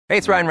Hey,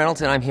 it's Ryan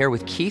Reynolds, and I'm here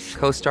with Keith,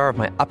 co-star of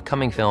my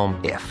upcoming film,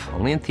 If,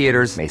 only in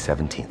theaters May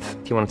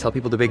 17th. Do you want to tell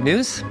people the big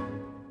news?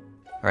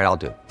 All right,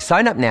 I'll do it.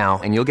 Sign up now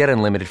and you'll get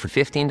unlimited for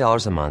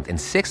 $15 a month and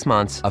 6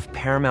 months of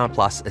Paramount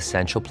Plus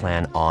Essential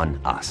Plan on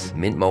us.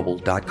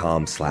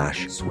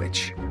 MintMobile.com/switch.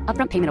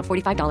 Upfront payment of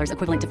 $45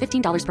 equivalent to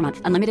 $15 per month.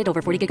 Unlimited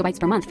over 40 gigabytes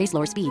per month. Face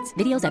lower speeds.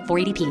 Videos at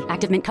 480p.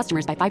 Active Mint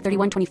customers by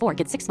 531.24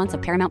 get 6 months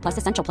of Paramount Plus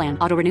Essential Plan.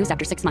 Auto renews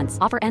after 6 months.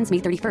 Offer ends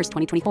May 31st,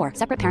 2024.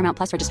 Separate Paramount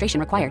Plus registration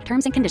required.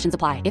 Terms and conditions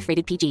apply if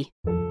rated PG.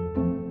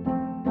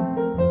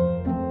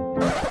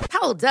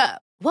 Hold up.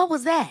 What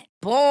was that?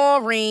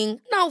 Boring.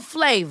 No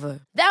flavor.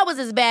 That was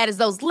as bad as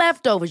those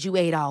leftovers you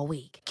ate all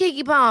week.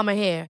 Keke Palmer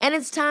here, and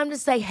it's time to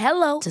say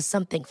hello to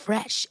something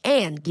fresh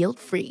and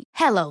guilt-free.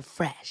 Hello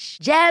Fresh.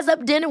 Jazz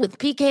up dinner with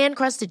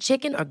pecan-crusted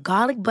chicken or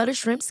garlic butter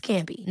shrimp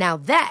scampi. Now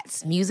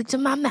that's music to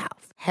my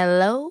mouth.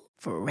 Hello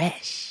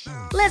Fresh.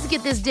 Let's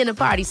get this dinner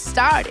party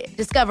started.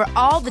 Discover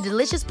all the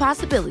delicious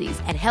possibilities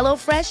at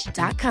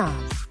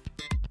hellofresh.com.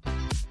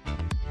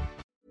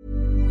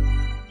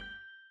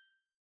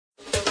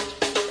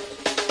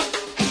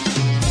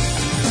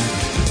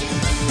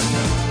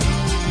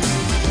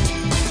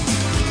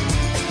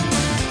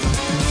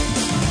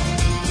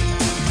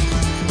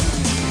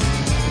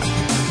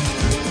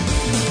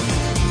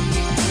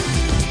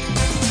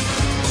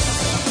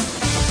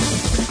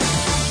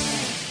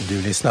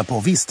 Du lyssnar på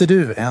Visste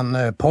du,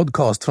 en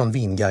podcast från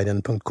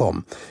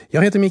vinguiden.com.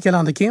 Jag heter Mikael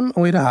Anderkim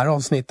och i det här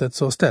avsnittet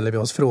så ställer vi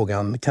oss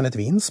frågan: kan ett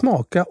vin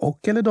smaka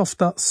och eller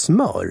dofta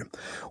smör?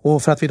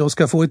 Och för att vi då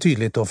ska få ett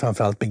tydligt och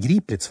framförallt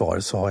begripligt svar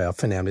så har jag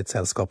förnämligt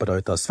sällskap idag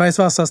utav Sveriges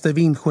vassaste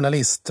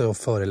vinjournalist och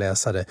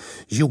föreläsare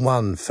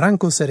Johan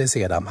Franco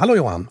Cereceda. Hallå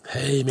Johan!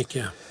 Hej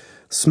Micke!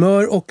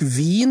 Smör och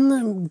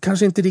vin,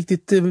 kanske inte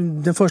riktigt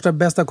den första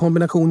bästa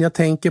kombination jag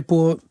tänker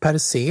på per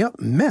se,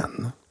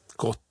 men...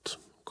 Gott,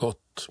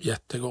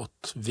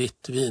 jättegott.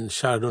 Vitt vin,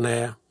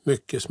 chardonnay,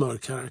 mycket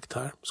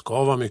smörkaraktär.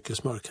 Ska vara mycket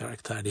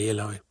smörkaraktär, det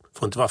gillar vi.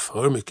 Får inte vara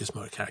för mycket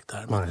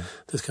smörkaraktär, men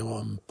det ska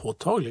vara en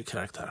påtaglig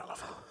karaktär i alla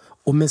fall.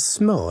 Och med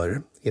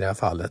smör i det här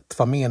fallet,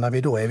 vad menar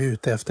vi då? Är vi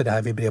ute efter det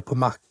här vi brer på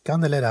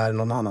mackan eller är det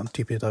någon annan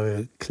typ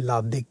av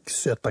kladdig,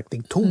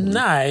 sötaktig ton?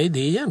 Nej, det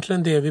är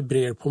egentligen det vi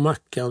brer på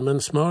mackan,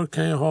 men smör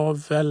kan ju ha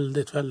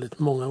väldigt, väldigt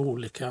många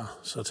olika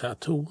så att säga,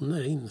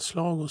 toner,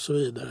 inslag och så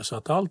vidare. Så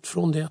att allt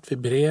från det att vi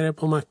brer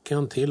på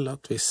mackan till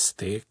att vi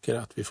steker,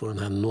 att vi får den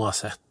här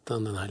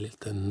noisetten, den här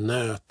lite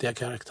nötiga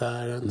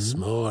karaktären,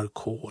 smör,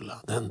 kola,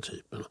 den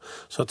typen.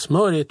 Så att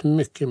smör är ett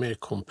mycket mer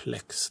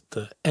komplext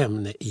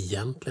ämne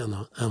egentligen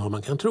än vad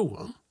man kan tro.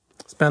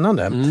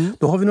 Spännande.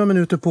 Då har vi några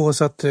minuter på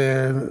oss att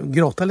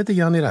grotta lite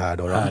grann i det här.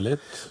 Då. Härligt.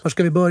 Var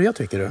ska vi börja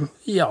tycker du?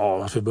 Ja,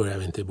 varför börjar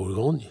vi inte i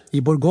Bourgogne?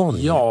 I Bourgogne?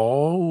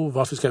 Ja, och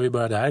varför ska vi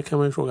börja där kan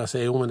man ju fråga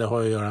sig. Jo, men det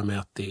har att göra med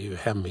att det är ju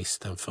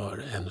hemvisten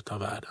för en av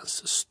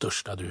världens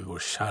största druvor,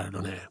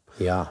 Chardonnay.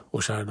 Ja.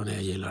 Och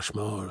Chardonnay gillar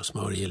smör och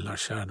smör gillar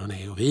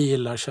Chardonnay och vi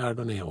gillar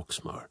Chardonnay och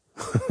smör.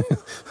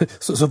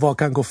 så vad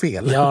kan gå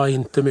fel? Ja,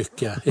 inte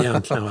mycket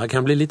egentligen. Det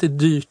kan bli lite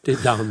dyrt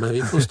ibland, men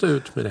vi får stå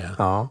ut med det.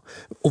 Ja.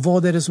 Och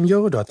vad är det som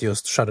gör då att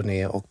just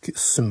Chardonnay och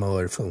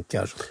smör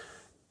funkar?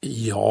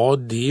 Ja,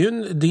 det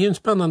är en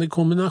spännande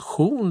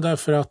kombination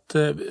därför att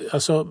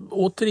alltså,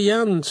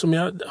 återigen som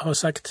jag har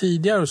sagt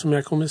tidigare och som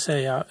jag kommer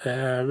säga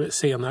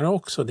senare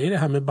också, det är det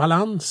här med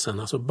balansen.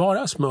 Alltså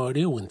bara smör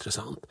det är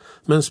ointressant.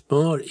 Men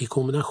smör i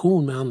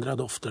kombination med andra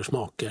dofter,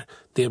 smaker,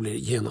 det blir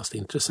genast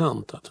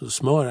intressant. Alltså,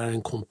 smör är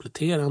en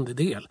kompletterande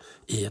del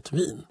i ett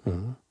vin.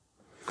 Mm.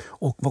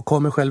 Och vad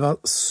kommer själva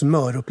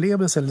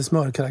smörupplevelsen eller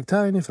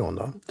smörkaraktären ifrån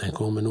då? Den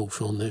kommer nog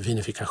från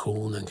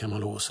vinifikationen kan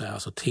man lov säga.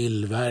 Alltså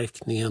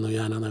tillverkningen och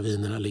gärna när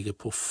vinerna ligger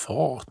på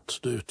fat.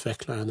 Då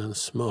utvecklar den en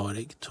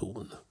smörig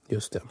ton.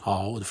 Just det.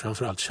 Ja, och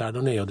framförallt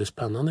Chardonnay. Och det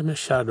spännande med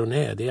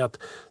Chardonnay det är att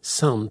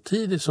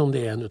samtidigt som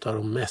det är en av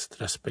de mest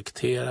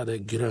respekterade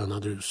gröna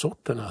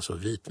druvsorterna, alltså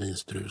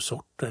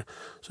vitvinsdruvsorter,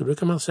 så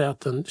brukar man säga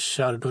att en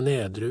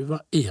Chardonnay-druva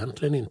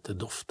egentligen inte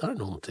doftar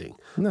någonting.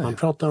 Nej. Man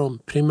pratar om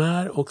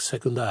primär- och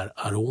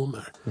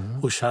sekundäraromer.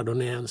 Och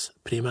Chardonnayens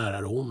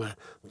primäraromer,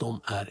 de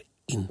är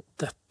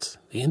intet.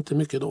 Det är inte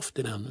mycket doft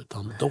i den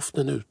utan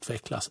doften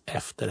utvecklas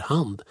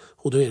efterhand.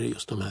 Och då är det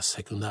just de här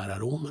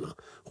sekundäraromerna.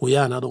 Och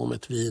gärna då om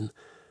ett vin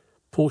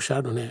på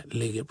Chardonnay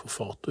ligger på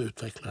fat och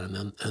utvecklar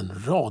en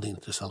rad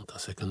intressanta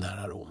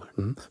sekundära aromer.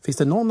 Finns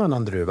det någon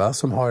annan druva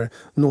som har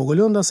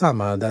någorlunda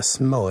samma där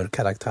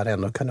smörkaraktär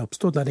ändå kan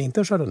uppstå när det inte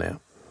är Chardonnay?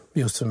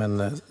 Just som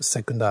en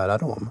sekundär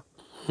arom.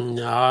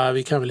 Ja,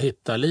 vi kan väl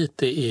hitta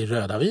lite i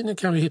röda viner,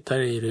 kan vi hitta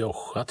det i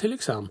Rioja till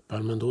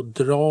exempel. Men då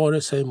drar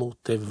det sig mot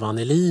det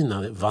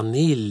vanillina,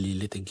 vanilj,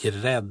 lite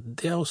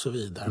gräddiga och så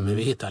vidare. Men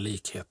vi hittar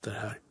likheter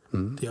här,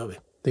 det gör vi.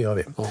 Det gör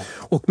vi. Ja.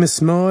 Och med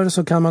smör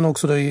så kan man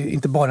också då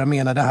inte bara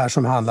mena det här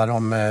som handlar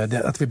om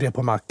att vi brer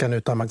på mackan,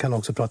 utan man kan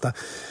också prata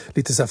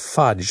lite så här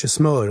fudge,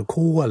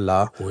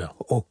 smörkola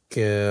och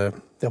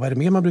vad är det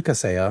mer man brukar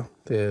säga?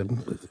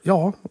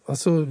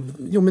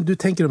 Men du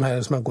tänker de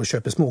här som man går och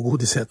köper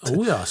smågodiset.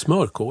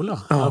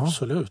 Smörkola,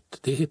 absolut.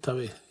 Det hittar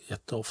vi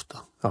jätteofta.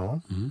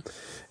 Ja.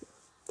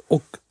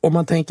 Och om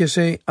man tänker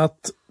sig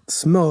att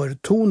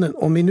smörtonen,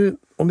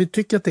 om vi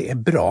tycker att det är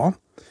bra,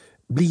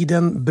 blir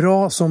den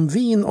bra som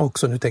vin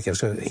också? Nu tänker jag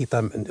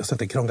ska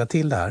inte krångla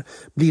till det här.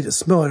 Blir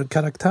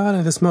smörkaraktären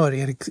eller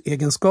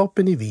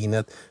smöregenskapen i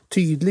vinet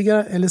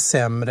tydligare eller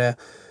sämre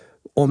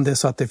om det är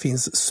så att det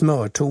finns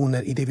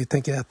smörtoner i det vi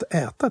tänker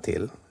äta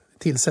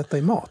tillsätta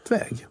i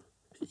matväg?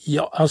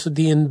 Ja, alltså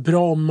det är en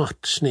bra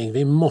matchning.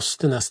 Vi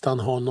måste nästan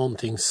ha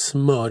någonting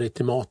smörigt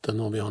i maten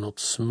om vi har något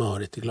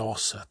smörigt i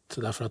glaset.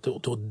 Därför att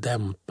då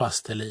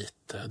dämpas det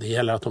lite. Det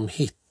gäller att de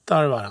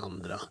hittar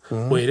varandra.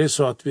 Och är det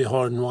så att vi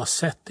har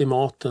noisette i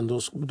maten,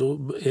 då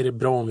är det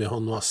bra om vi har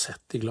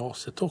noisette i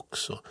glaset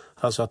också.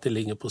 Alltså att det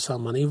ligger på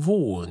samma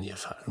nivå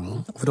ungefär.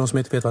 För de som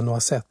inte vet vad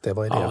noisette är,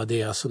 vad är det? Ja,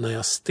 det är alltså när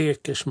jag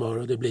steker smör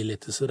och det blir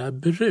lite sådär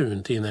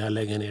brunt innan jag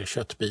lägger ner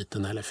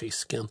köttbiten eller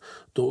fisken.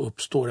 Då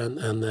uppstår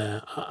en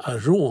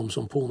arom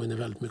som påminner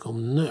väldigt mycket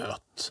om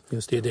nöt.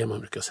 Det är det man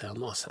brukar säga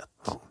noisette.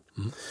 Ja.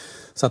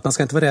 Så att man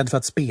ska inte vara rädd för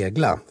att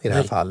spegla i det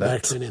här fallet? Nej,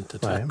 verkligen inte.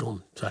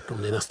 Tvärtom,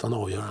 det är nästan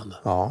avgörande.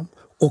 Ja.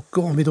 Och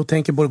om vi då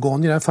tänker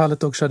Bourgogne i det här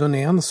fallet och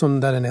Chardonnay som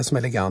där den är som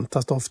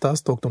elegantast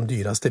oftast och de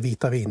dyraste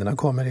vita vinerna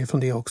kommer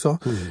ifrån det också.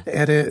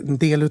 Är det en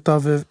del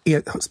utav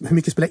hur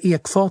mycket spelar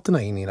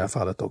ekfaterna in i det här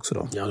fallet också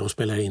då? Ja, de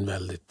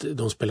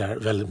spelar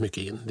väldigt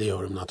mycket in. Det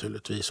gör de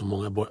naturligtvis. Och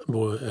många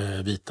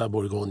vita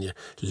Bourgogne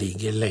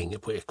ligger länge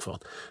på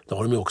ekfat. Då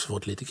har de ju också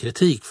fått lite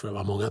kritik för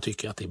vad många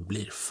tycker att det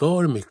blir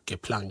för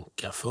mycket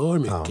planka, för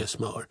mycket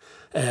smör.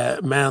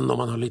 Men om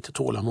man har lite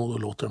tålamod och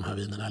låter de här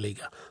vinerna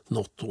ligga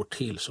något år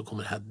till så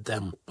kommer det här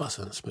dämpas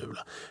en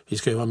smula. Vi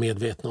ska ju vara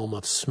medvetna om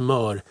att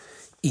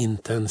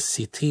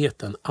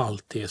smörintensiteten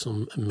alltid är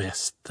som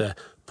mest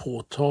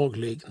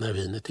påtaglig när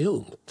vinet är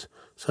ungt.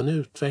 Sen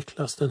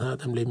utvecklas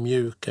den blir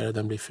mjukare,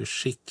 den blir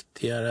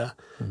försiktigare,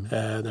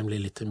 den blir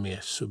lite mer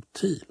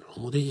subtil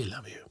och det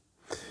gillar vi ju.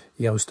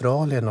 I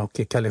Australien och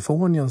i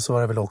Kalifornien så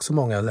var det väl också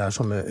många där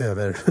som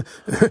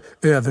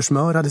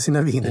översmörade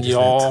sina viner.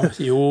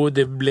 Ja,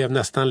 det blev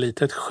nästan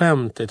lite ett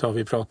skämt ett tag.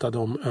 Vi pratade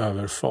om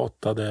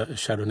överfatade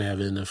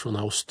Chardonnay-viner från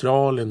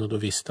Australien och då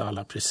visste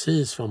alla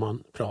precis vad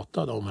man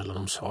pratade om, eller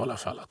de sa i alla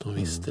fall att de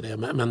visste det.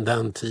 Men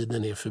den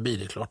tiden är förbi,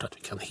 det är klart att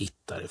vi kan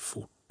hitta det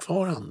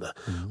fortfarande.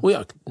 Och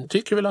jag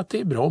tycker väl att det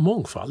är bra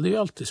mångfald, det är ju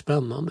alltid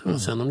spännande. Men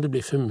sen om det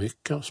blir för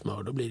mycket av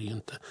smör då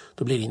blir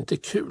det inte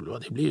kul, va?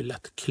 Det blir ju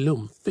lätt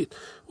klumpigt.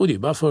 Och det är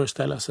bara att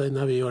föreställa sig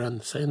när vi gör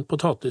en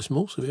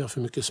potatismos och vi har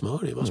för mycket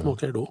smör i, vad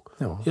smakar det då?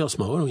 Ja. Vi har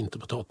smör och inte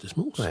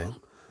potatismos. Nej.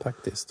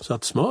 Faktiskt. Så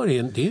att smör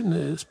är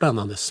en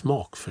spännande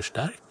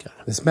smakförstärkare.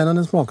 Det är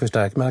spännande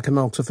smakförstärkare, men det kan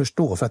man också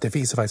förstå för att det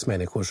finns faktiskt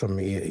människor som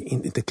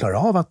inte klarar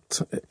av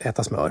att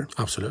äta smör.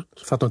 Absolut.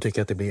 För att de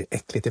tycker att det blir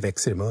äckligt, det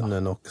växer i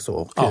munnen och så.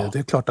 Och det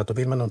är klart att då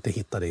vill man inte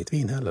hitta det i ett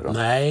vin heller då.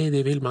 Nej,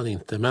 det vill man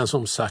inte. Men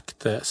som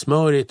sagt,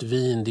 smör i ett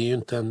vin, det är ju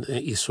inte en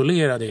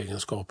isolerad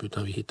egenskap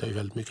utan vi hittar ju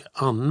väldigt mycket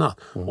annat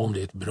om det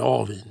är ett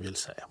bra vin vill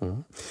säga.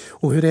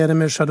 Och hur är det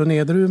med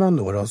Chardonnay-druvan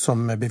då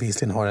som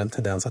bevisligen har en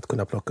tendens att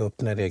kunna plocka upp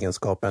den här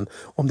egenskapen?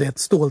 Om det är ett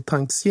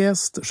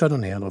ståltanksjäst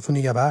Chardonnay då, för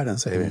nya världen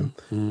säger vi.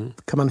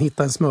 Kan man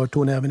hitta en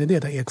smörton även i det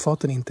där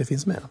ekfaten inte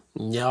finns med?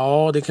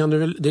 Ja, det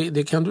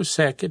kan du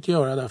säkert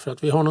göra därför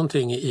att vi har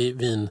någonting i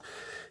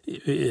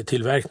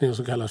vintillverkningen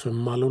som kallas för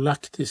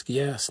malolaktisk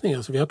jäsning.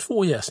 Alltså vi har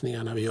 2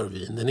 jäsningar när vi gör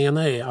vin. Den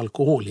ena är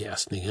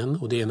alkoholjäsningen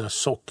och det är när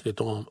sockret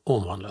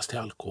omvandlas till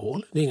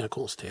alkohol. Det är inga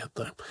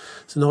konstigheter.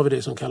 Sen har vi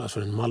det som kallas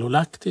för en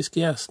malolaktisk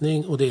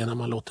jäsning och det är när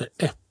man låter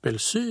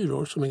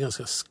äppelsyror som är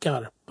ganska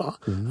skarpa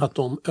att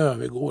de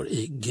övergår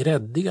i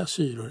gräddiga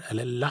syror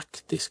eller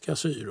laktiska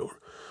syror.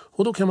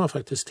 Och då kan man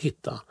faktiskt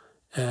hitta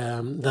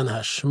den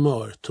här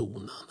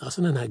smörtonen,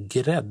 alltså den här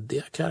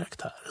gräddiga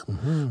karaktären.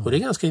 Och det är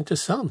ganska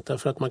intressant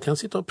därför att man kan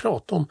sitta och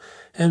prata om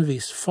en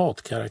viss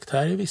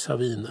fatkaraktär i vissa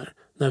viner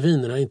när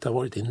vinerna inte har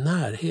varit i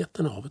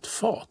närheten av ett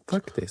fat.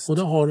 Faktiskt. Och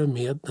då har det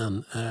med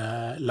den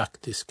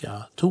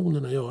laktiska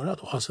tonen att göra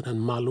då, alltså den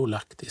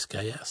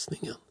malolaktiska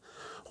jäsningen.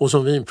 Och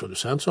som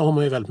vinproducent så har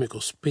man ju väldigt mycket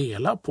att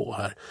spela på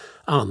här.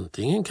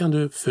 Antingen kan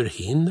du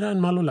förhindra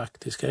den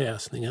malolaktiska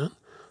jäsningen.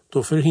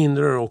 Då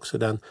förhindrar du också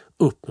den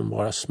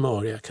uppenbara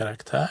smöriga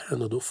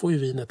karaktären och då får ju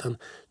vinet en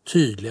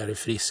tydligare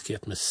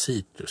friskhet med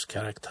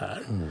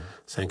citruskaraktär.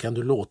 Sen kan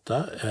du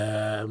låta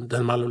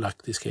den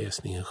malolaktiska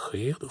jäsningen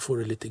ske. Då får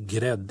du lite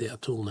gräddiga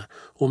toner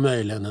och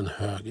möjligen en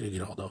högre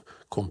grad av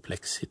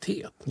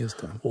komplexitet.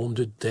 Just det. Och om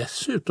du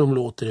dessutom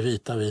låter det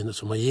vita vinet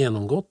som har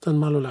genomgått en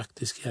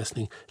malolaktisk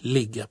jäsning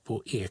ligga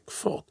på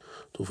ekfat,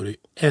 då får du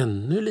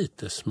ännu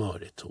lite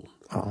smörig ton.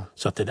 Ja.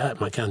 Så att det där,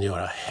 man kan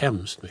göra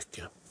hemskt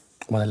mycket.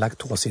 Om man är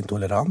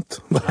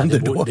laktosintolerant, vad händer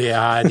då?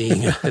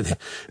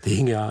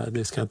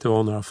 Det ska inte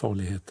vara några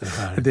farligheter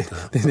här.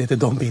 Det är inte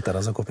de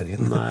bitarna som kommer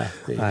in. Nej,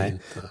 det är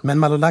inte. Men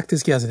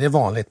malolaktisk jäsning, det är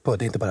vanligt det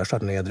är inte bara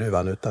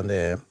Chardonnay-druvan utan det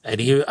är... Nej,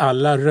 det är ju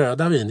alla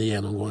röda viner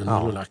genomgår en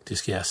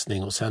malolaktisk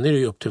jäsning och sen är det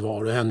ju upp till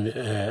var och en.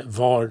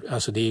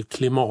 Alltså det är ju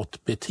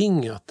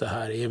klimatbetingat det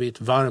här. Är vi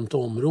ett varmt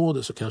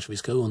område så kanske vi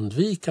ska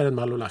undvika den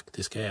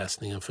malolaktiska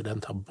jäsningen för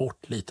den tar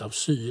bort lite av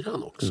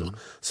syran också.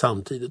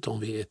 Samtidigt om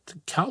vi är ett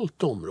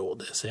kallt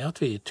område, säg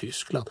att vi är i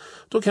Tyskland,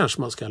 då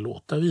kanske man ska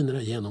låta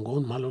vinerna genomgå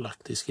en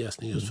malolaktisk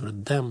jäsning just för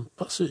att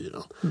dämpa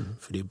syran.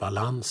 För det är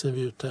balansen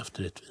vi är ute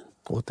efter ett vin.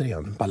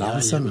 Återigen,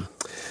 balansen.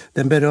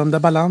 Den berömda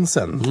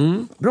balansen.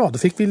 Bra, då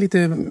fick vi lite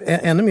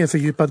ännu mer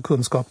fördjupad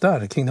kunskap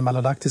där kring den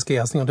malolaktiska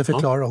jäsningen. Och det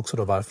förklarar också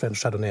då varför en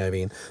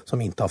chardonnay-vin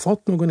som inte har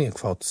fått någon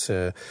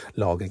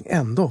ekfatslagring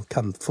ändå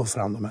kan få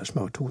fram de här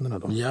smörtonerna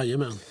då.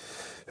 Jajamän.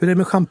 Hur är det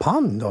med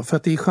champagne då? För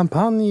att i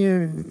champagne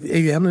är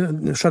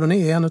ju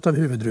Chardonnay är en av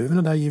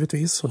huvuddruvorna där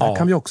givetvis. Och där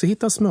kan vi också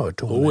hitta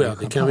smörtoner. Ja,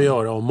 det kan vi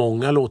göra. Och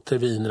många låter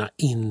vinerna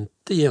inte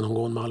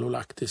genomgå en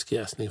malolaktisk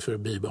jäsning för att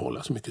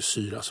bibehålla så mycket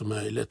syra som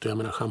möjligt. Och jag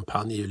menar,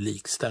 champagne är ju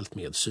likställt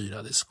med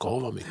syra. Det ska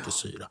vara mycket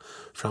syra.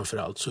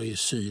 Framförallt så är ju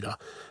syra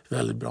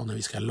väldigt bra när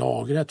vi ska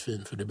lagra ett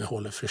vin, för det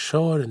behåller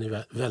fräschören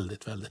i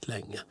väldigt, väldigt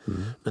länge.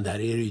 Men där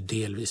är det ju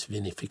delvis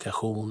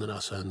vinifikationen.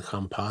 Alltså en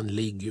champagne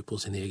ligger ju på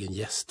sin egen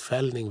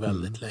jästfällning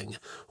väldigt länge.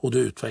 Och då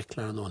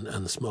utvecklar den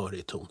en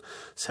smörig ton.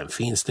 Sen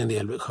finns det en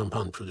del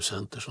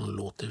champagneproducenter som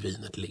låter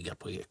vinet ligga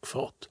på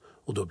ekfat.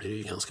 Och då blir det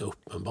ju ganska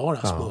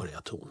uppenbara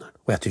smöriga toner.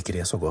 Och jag tycker det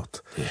är så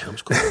gott. Det är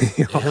hemskt gott.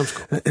 Det är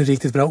hemskt gott. En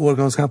riktigt bra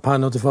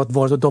årgångschampagne och du fått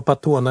varit och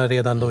doppat tårna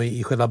redan då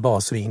i själva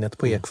basvinet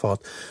på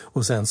ekfat.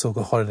 Och sen så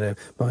har det,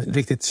 man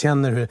riktigt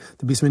känner hur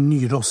det blir som en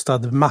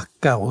nyrostad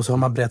macka och så har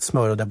man brett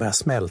smör och det börjar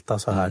smälta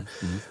så här.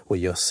 Och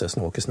jösses,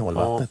 nu åker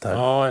snålvattnet här.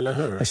 Ja, eller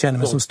hur? Jag känner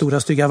mig som stora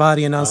stygga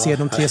vargen när han ser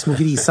de 3 små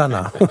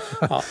grisarna.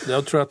 Ja,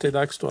 jag tror att det är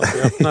dags då att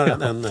vi öppnar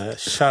en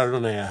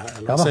Chardonnay här.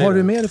 Ja, vad har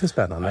du med dig för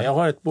spännande? Ja, jag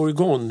har ett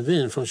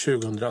Bourgogne-vin från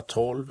 2012.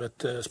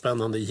 Ett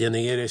spännande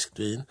generiskt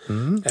vin.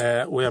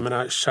 Och jag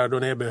menar,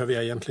 Chardonnay behöver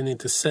jag egentligen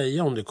inte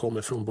säga om det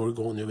kommer från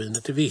Bourgogne och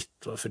vinet är vitt.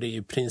 För det är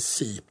i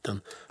princip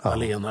den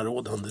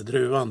allenarådande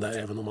druvan där,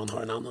 även om man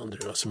har en annan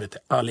druva som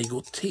heter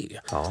Aligoté.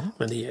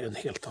 Men det är en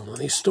helt annan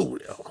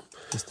historia.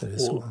 Visst är det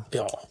så. Och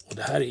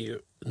det här är ju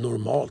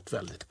normalt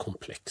väldigt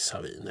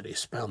komplexa viner. Det är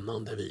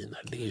spännande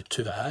viner. Det är ju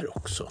tyvärr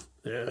också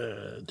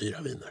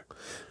dyra viner.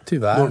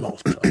 Tyvärr.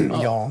 Normalt.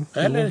 Ja.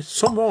 Eller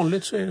som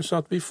vanligt så är det så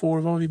att vi får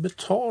vad vi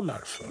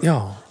betalar för.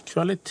 Ja.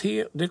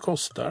 Kvalitet, det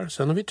kostar.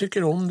 Sen om vi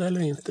tycker om det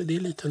eller inte, det är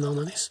lite en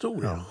annan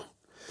historia. Ja.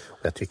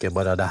 Jag tycker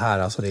bara det här,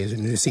 alltså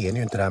nu ser ni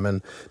ju inte det här,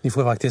 men ni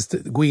får faktiskt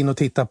gå in och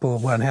titta på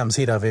vår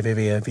hemsida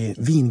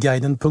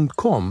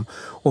www.vinguiden.com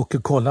och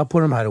kolla på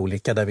de här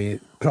olika där vi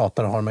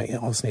pratar och har med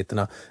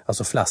avsnitten.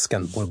 Alltså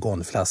flaskan,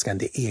 Bourgogne-flaskan,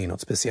 det är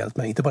något speciellt.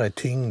 Men inte bara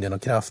tyngden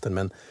och kraften,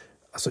 men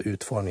alltså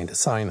utformningen,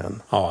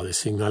 designen. Ja, det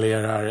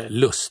signalerar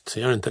lust,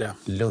 gör inte det?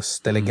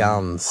 Lust,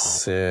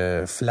 elegans,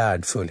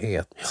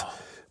 flärdfullhet. Ja.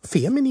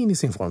 Feminin i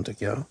sin form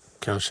tycker jag.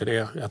 Kanske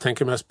det. Jag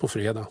tänker mest på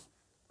fredag.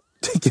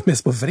 Tänker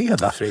mest på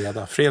fredag?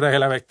 Fredag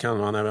hela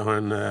veckan när vi har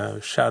en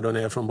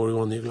Chardonnay från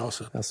Bourgogne i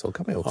glaset. Ja, så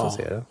kan man ju också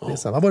se det. Det är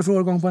så. Vad var det för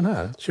årgång på den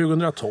här?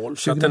 2012.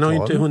 Så att den har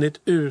inte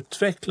hunnit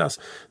utvecklas.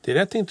 Det är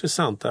rätt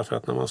intressant därför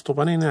att när man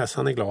stoppar in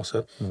näsan i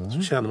glaset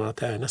så känner man att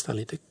det är nästan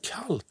lite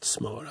kallt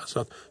smör. Alltså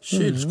att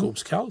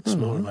kylskåpskallt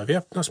smör. Vi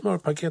öppnar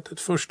smörpaketet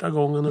första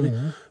gången och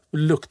vi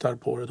luktar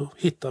på det, då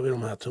hittar vi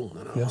de här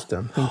tonerna. Just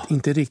det.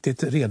 Inte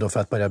riktigt redo för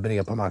att börja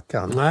bre på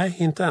mackan. Nej,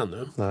 inte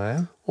ännu.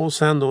 Nej. Och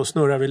sen då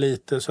snurrar vi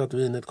lite så att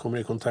vinet kommer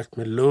i kontakt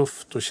med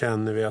luft och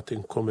känner vi att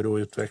det kommer då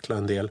utveckla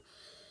en del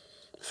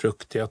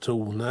fruktiga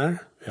toner.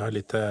 Vi har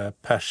lite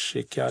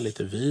persika,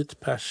 lite vit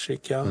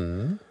persika,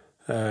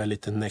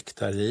 lite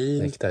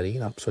nektarin.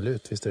 Nektarin,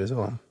 absolut, visst är det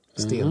så.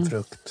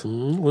 Stenfrukt.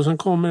 Och sen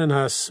kommer den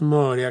här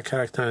smöriga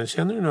karaktären.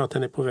 Känner du nu att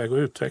den är på väg att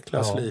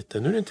utvecklas lite?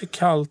 Nu är det inte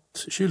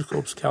kallt,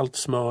 kylskåpskallt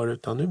smör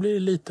utan nu blir det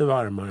lite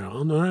varmare.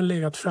 Ja. Nu har den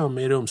legat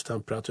framme i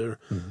rumstemperatur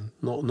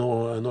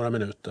några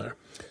minuter.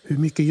 Hur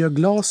mycket gör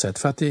glaset?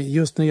 För att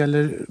just när det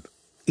gäller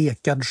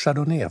ekad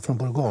Chardonnay från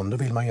Bourgogne, då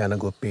vill man gärna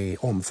gå upp i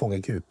omfång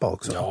i kupa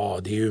också. Ja,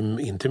 det är ju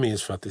inte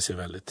minst för att det ser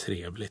väldigt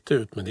trevligt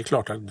ut. Men det är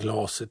klart att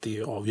glaset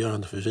är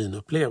avgörande för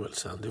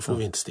vinupplevelsen. Det får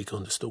vi inte sticka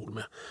under stol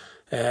med.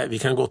 Vi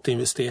kan gott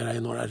investera i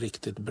några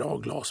riktigt bra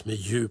glas med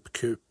djup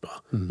kupa,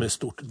 med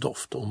stort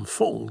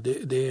doftomfång.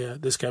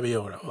 Det ska vi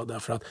göra.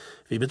 Därför att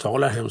vi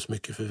betalar hemskt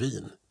mycket för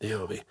vin. Det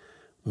gör vi.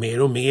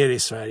 Mer och mer i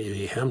Sverige.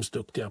 Vi är hemskt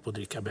duktiga på att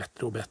dricka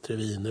bättre och bättre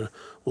viner.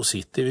 Och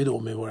sitter vi då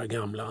med våra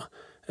gamla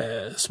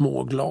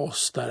små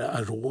glas där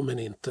aromen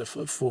inte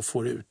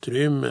får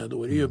utrymme,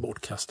 då är det ju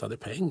bortkastade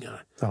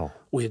pengar. Ja.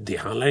 Och det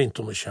handlar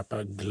inte om att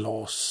köpa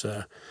glas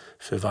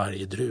för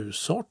varje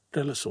druvsort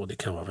eller så. Det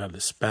kan vara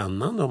väldigt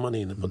spännande om man är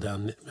inne på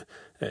den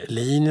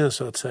linjen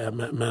så att säga.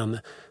 Men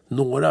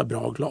några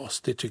bra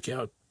glas, det tycker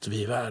jag att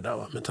vi är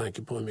värda med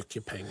tanke på hur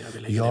mycket pengar vi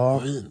lägger ner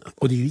på vinet.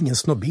 Och det är ju ingen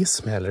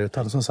snobbism heller,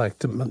 utan som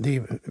sagt,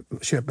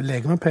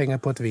 lägger man pengar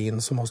på ett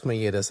vin så måste man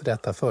ge dess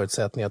rätta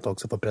förutsättningar att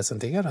också få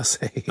presentera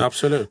sig.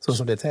 Absolut. Så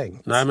som det är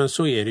tänkt. Nej, men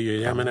så är det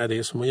ju. Jag menar, det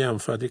är som att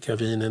jämföra att dricka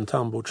vin i en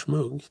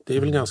tandbordsmugg. Det är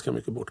väl ganska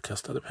mycket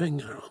bortkastade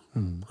pengar då.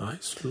 Nej,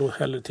 slå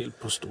hellre till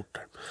på stort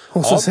där.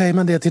 Och så säger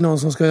man det till någon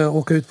som ska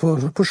åka ut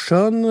på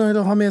sjön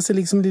eller ha med sig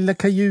liksom lilla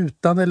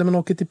kajutan eller man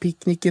åker till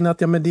picknicken att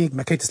man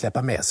kan inte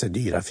släppa med sig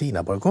dyra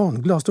fina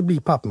Bourgogne-glas, då blir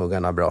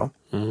pappmuggarna bra.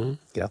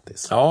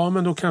 Grattis. Ja,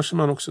 men då kanske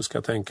man också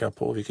ska tänka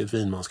på vilket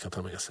vin man ska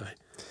ta med sig.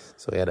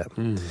 Så är det.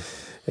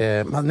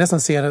 Man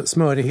nästan ser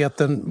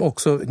smörigheten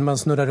också när man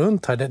snurrar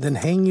runt här. Den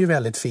hänger ju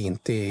väldigt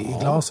fint i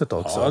glaset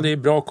också. Ja, det är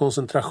bra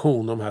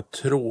koncentration, de här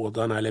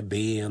trådarna eller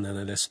benen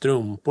eller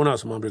strumporna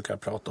som man brukar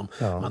prata om.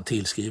 Ja. Man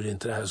tillskriver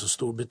inte det här så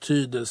stor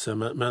betydelse,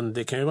 men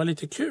det kan ju vara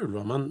lite kul.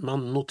 Va?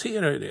 Man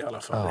noterar ju det i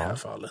alla fall i det här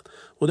fallet.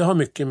 Och det har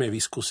mycket med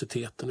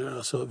viskositeten att göra,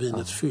 alltså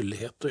vinets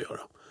fyllighet att göra.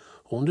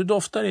 Och om du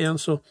doftar igen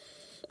så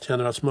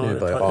känner du att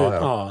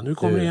smöret nu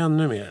kommer det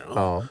ännu mer.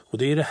 Ja. Och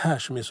det är det här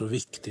som är så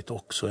viktigt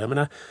också. Jag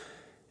menar,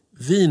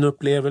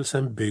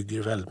 vinupplevelsen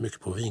bygger väldigt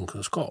mycket på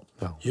vinkunskap.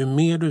 Ja. Ju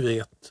mer du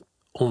vet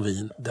om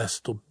vin,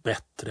 desto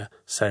bättre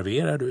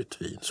serverar du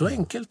ett vin. Så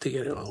enkelt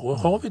är det. Och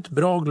har vi ett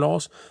bra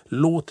glas,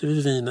 låter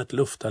vi vinet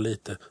lufta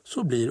lite,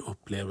 så blir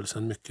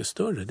upplevelsen mycket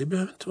större. Det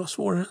behöver inte vara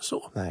svårare än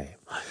så. Nej.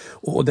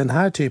 Och den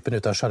här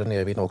typen av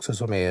chardonnayvin också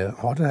som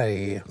har den här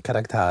i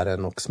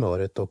karaktären och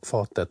smöret och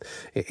fatet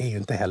är ju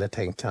inte heller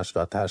tänkt kanske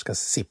då att det här ska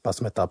sippa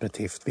som ett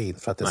aperitivt vin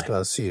för att det ska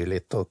vara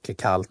syrligt och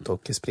kallt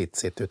och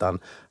spritsigt, utan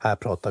här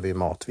pratar vi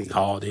matvin.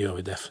 Ja, det gör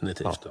vi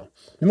definitivt. Ja.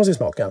 Nu måste vi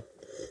smaka.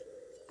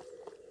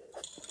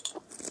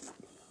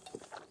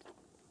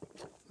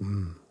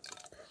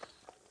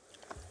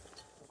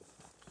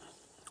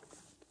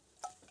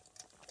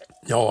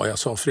 Ja, jag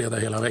sa fredag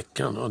hela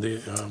veckan och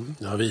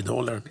jag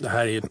vidhåller. Det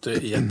här är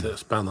ett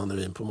jättespännande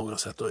vin på många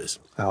sätt och vis.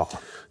 Ja.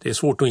 Det är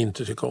svårt att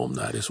inte tycka om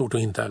det här. Det är svårt att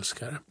inte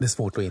älska det. Det är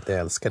svårt att inte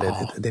älska det.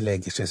 Ja. Det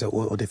lägger sig så,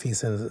 och det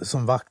finns en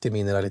sån vacker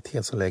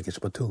mineralitet som lägger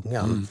sig på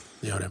tungan.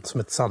 Det gör det.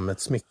 Som ett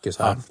sammetsmycke.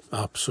 Så här. Ja,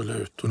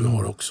 absolut. Och du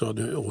har också,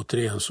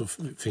 återigen så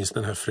finns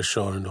den här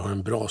fräschören. Du har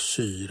en bra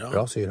syra.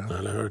 Bra syra.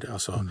 Eller hur?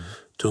 Alltså,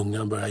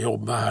 tungan börjar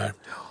jobba här.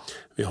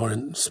 Vi har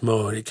en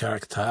smörig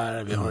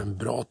karaktär, vi har en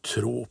bra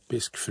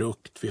tropisk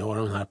frukt, vi har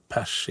den här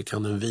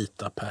persikan, den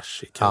vita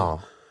persikan.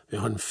 Ja. Vi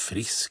har en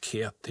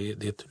friskhet, det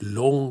är ett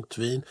långt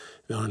vin.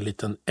 Vi har en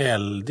liten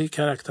eldig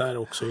karaktär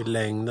också i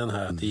längden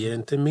här. Det ger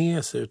inte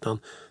med sig utan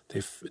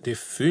det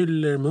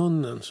fyller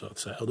munnen så att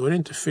säga. Och då är det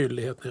inte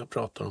fyllighet när jag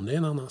pratar om, det är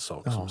en annan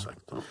sak som sagt.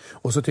 Ja.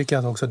 Och så tycker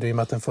jag också att i och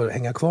med att den får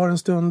hänga kvar en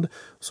stund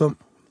så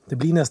det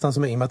blir nästan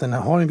som i och med att den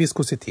har en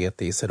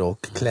viskositet i sig då,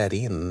 och klär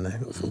in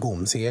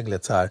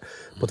gomseglet så här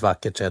på ett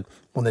vackert sätt.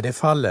 Och när det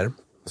faller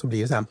så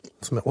blir det så här,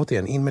 som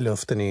återigen in med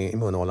luften i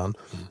munhålan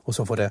och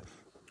så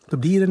då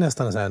blir det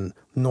nästan en sån här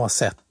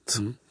noisette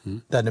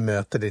där det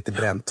möter lite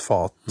bränt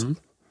fat.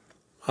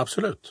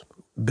 Absolut.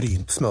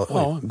 Brynt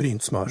smör.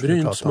 Brynt smör.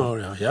 Brynt smör,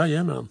 ja.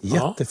 Jajamän.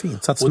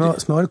 Jättefint. Så att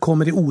smör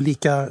kommer i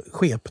olika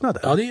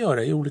skepnader. Ja, det gör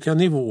det. I olika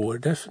nivåer,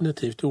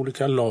 definitivt. I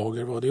olika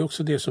lager. Och det är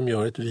också det som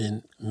gör ett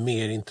vin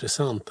mer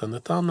intressant än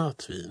ett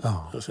annat vin.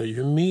 Ja. Alltså,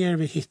 ju mer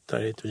vi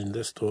hittar i ett vin,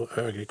 desto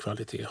högre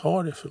kvalitet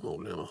har det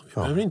förmodligen. Vi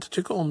behöver inte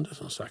tycka om det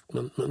som sagt,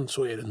 men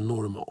så är det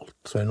normalt.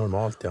 Så är det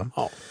normalt,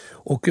 ja.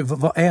 Och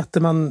vad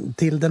äter man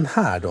till den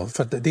här då?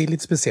 För att det är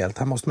lite speciellt.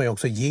 Här måste man ju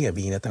också ge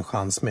vinet en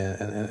chans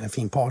med en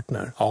fin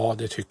partner. Ja,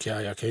 det tycker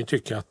jag. Jag kan ju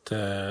tycka att,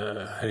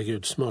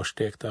 herregud,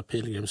 smörstekta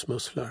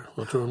pilgrimsmusslor.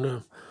 Vad tror du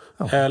nu?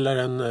 Ja. Eller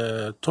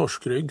en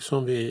torskrygg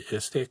som vi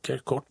steker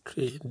kort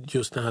i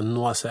just den här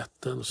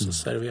noisetten. Och så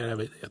serverar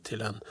vi det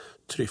till en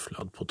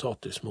tryfflad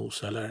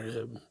potatismos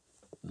eller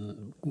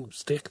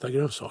stekta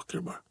grönsaker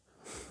bara.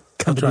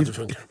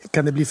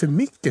 Kan det bli för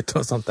mycket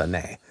och sånt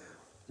där?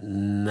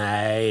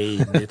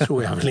 Nej, det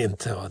tror jag väl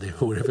inte. Ja, det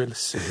vore väl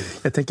synd.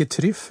 Jag tänker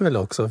tryffel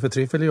också, för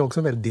tryffel är ju också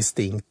en väldigt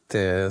distinkt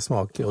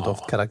smak och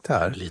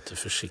doftkaraktär. Lite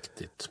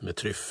försiktigt med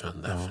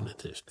tryffeln,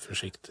 definitivt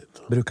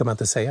försiktigt. Brukar man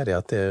inte säga det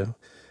att det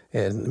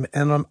är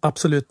en av de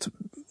absolut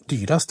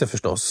dyraste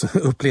förstås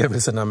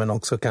upplevelserna, men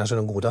också kanske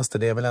de godaste.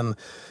 Det är väl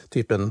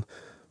en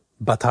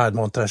Batard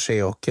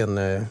Montrachet och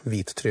en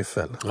vit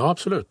tryffel. Ja,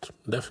 absolut.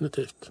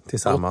 Definitivt.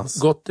 Tillsammans.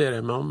 Gott är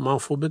det. Man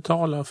får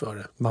betala för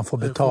det. Man får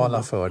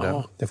betala för det.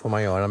 Ja. Det får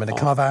man göra. Men det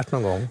kan vara värt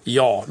någon gång.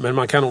 Ja, men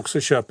man kan också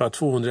köpa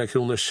 200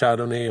 kronor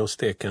Chardonnay och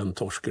steka en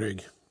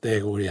torskrygg. Det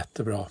går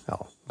jättebra.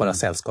 Ja, bara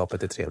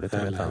sällskapet är trevligt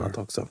med ett annat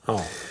också.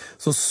 Ja.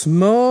 Så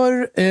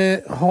smör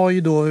har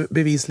ju då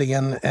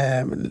bevisligen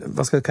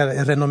vad ska jag kalla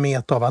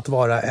renommet av att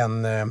vara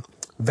en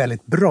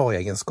väldigt bra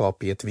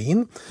egenskap i ett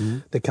vin.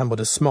 Det kan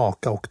både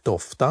smaka och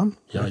dofta.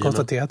 Jag har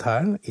konstaterat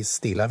här i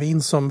stilla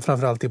vin som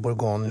framförallt i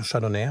Bourgogne,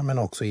 Chardonnay, men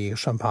också i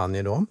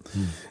Champagne då.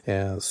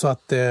 Så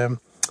att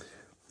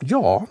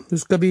hur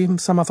ska vi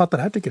sammanfatta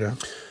det här tycker du?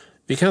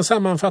 Vi kan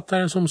sammanfatta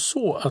det som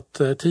så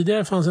att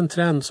tidigare fanns en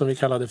trend som vi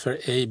kallade för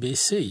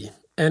ABC.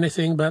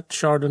 Anything but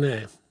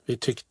Chardonnay. Vi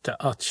tyckte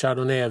att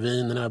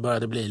Chardonnay-vinerna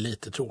började bli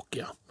lite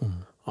tråkiga.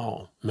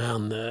 Ja,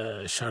 men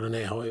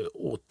Chardonnay har ju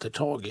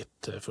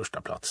återtagit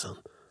första platsen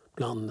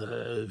bland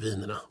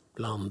vinerna,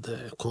 bland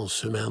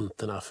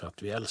konsumenterna för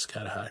att vi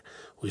älskar det här.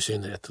 Och i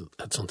synnerhet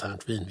ett sånt här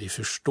vin. Vi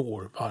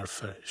förstår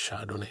varför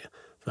Chardonnay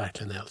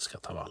verkligen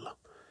älskat av alla.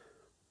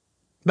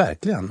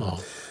 Verkligen. Ja.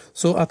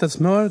 Så att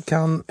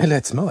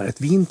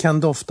ett vin kan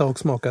dofta och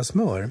smaka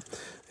smör.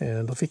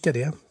 Då fick jag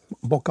det.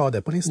 Bocka av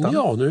det på listan.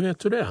 Ja, nu vet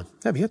du det.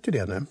 Jag vet ju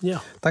det nu. Ja.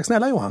 Tack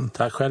snälla Johan.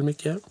 Tack själv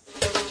Micke.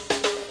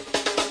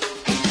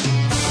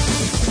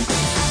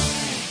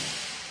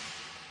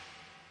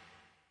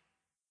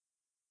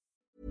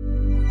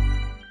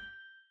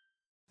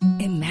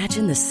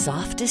 Imagine the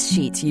softest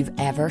sheets you've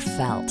ever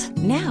felt.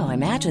 Now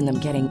imagine them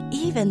getting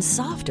even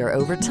softer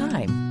over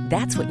time.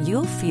 That's what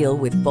you'll feel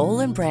with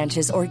Boll &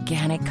 Branch's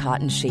organic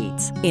cotton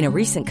sheets. In a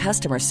recent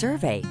customer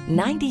survey,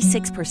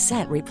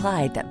 96%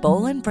 replied that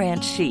Boll &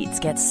 Branch sheets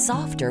get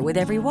softer with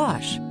every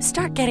wash.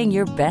 Start getting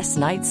your best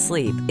night's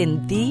sleep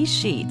in these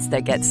sheets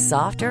that get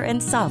softer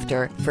and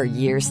softer for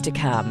years to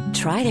come.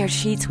 Try their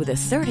sheets with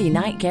a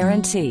 30-night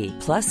guarantee.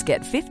 Plus,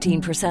 get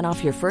 15%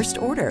 off your first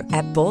order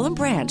at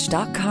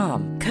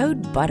bollandbranch.com.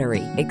 Code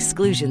BUTTERY.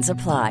 Exclusions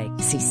apply.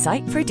 See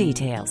site for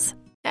details.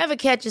 Ever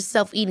catch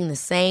yourself eating the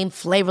same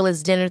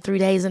flavorless dinner 3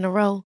 days in a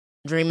row?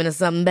 Dreaming of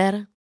something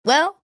better?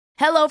 Well,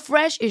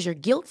 HelloFresh is your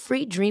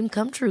guilt-free dream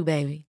come true,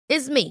 baby.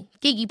 It's me,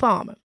 Keke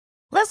Palmer.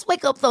 Let's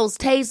wake up those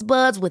taste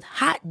buds with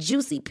hot,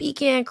 juicy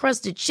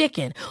pecan-crusted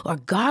chicken or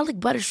garlic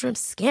butter shrimp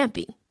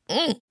scampi.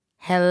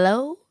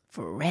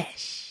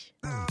 HelloFresh.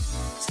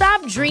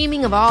 Stop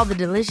dreaming of all the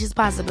delicious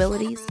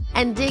possibilities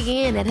and dig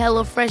in at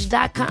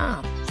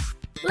HelloFresh.com.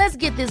 Let's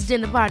get this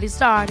dinner party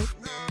started.